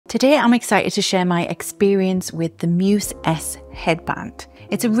Today I'm excited to share my experience with the Muse S Headband.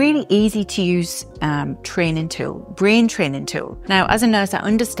 It's a really easy to use brain training tool. Now, as a nurse, I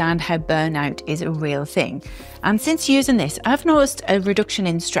understand how burnout is a real thing. And since using this, I've noticed a reduction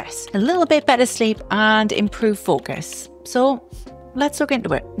in stress, a little bit better sleep and improved focus. So let's look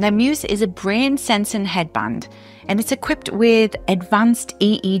into it. Now, Muse is a brain sensing headband and it's equipped with advanced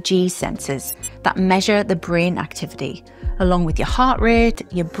EEG sensors that measure the brain activity, along with your heart rate,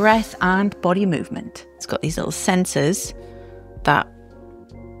 your breath and body movement. It's got these little sensors that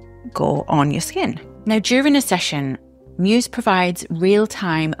go on your skin. Now, during a session, Muse provides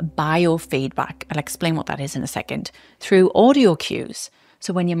real-time biofeedback. I'll explain what that is in a second, through audio cues.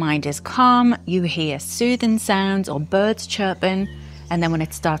 So when your mind is calm, you hear soothing sounds or birds chirping, and then when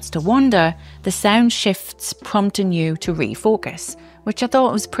it starts to wander, the sound shifts, prompting you to refocus, which I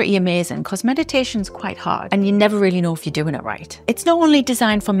thought was pretty amazing because meditation's quite hard and you never really know if you're doing it right. It's not only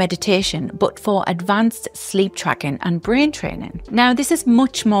designed for meditation, but for advanced sleep tracking and brain training. Now, this is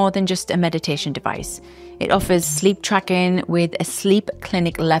much more than just a meditation device. It offers sleep tracking with a sleep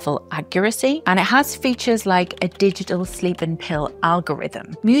clinic level accuracy, and it has features like a digital sleeping pill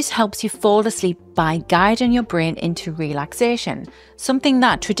algorithm. Muse helps you fall asleep by guiding your brain into relaxation, something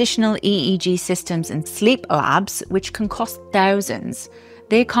that traditional EEG systems and sleep labs, which can cost thousands,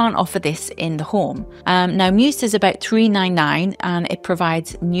 they can't offer this in the home. Now, Muse is about $399 and it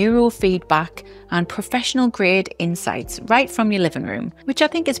provides neurofeedback and professional grade insights right from your living room, which I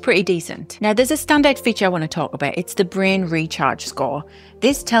think is pretty decent. Now, there's a standout feature I want to talk about. It's the brain recharge score.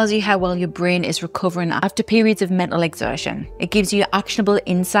 This tells you how well your brain is recovering after periods of mental exertion. It gives you actionable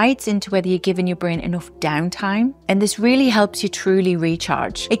insights into whether you're giving your brain enough downtime, and this really helps you truly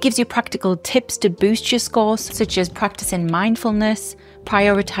recharge. It gives you practical tips to boost your scores, such as practicing mindfulness,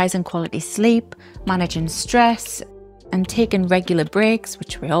 prioritizing quality sleep, managing stress, and taking regular breaks,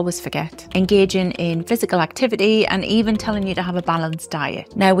 which we always forget, engaging in physical activity, and even telling you to have a balanced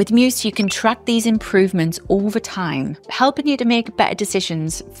diet. Now, with Muse, you can track these improvements over time, helping you to make better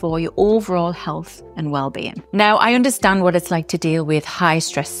decisions for your overall health and well-being. Now, I understand what it's like to deal with high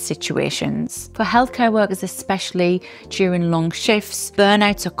stress situations. For healthcare workers, especially during long shifts,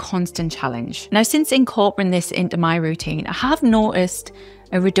 burnout's a constant challenge. Now, since incorporating this into my routine, I have noticed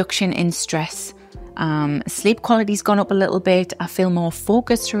a reduction in stress. Sleep quality's gone up a little bit. I feel more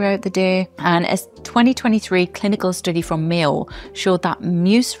focused throughout the day. And a 2023 clinical study from Mayo showed that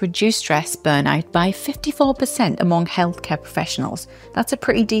Muse reduced stress burnout by 54% among healthcare professionals. That's a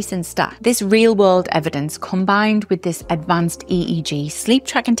pretty decent stat. This real world evidence combined with this advanced EEG sleep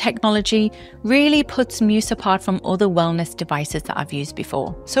tracking technology really puts Muse apart from other wellness devices that I've used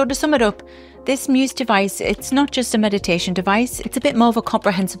before. So to sum it up, this Muse device, it's not just a meditation device, it's a bit more of a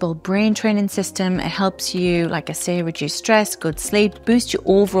comprehensible brain training system. It helps you, like I say, reduce stress, good sleep, boost your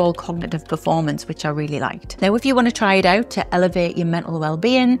overall cognitive performance, which I really liked. Now, if you want to try it out to elevate your mental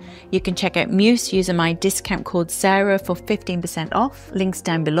well-being, you can check out Muse using my discount code Sarah for 15% off. Links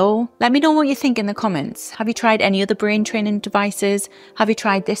down below. Let me know what you think in the comments. Have you tried any other brain training devices? Have you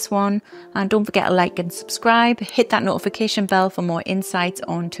tried this one? And don't forget to like and subscribe. Hit that notification bell for more insights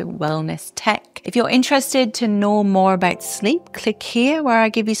onto wellness tech. If you're interested to know more about sleep, click here where I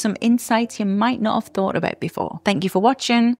give you some insights you might not have thought about before. Thank you for watching.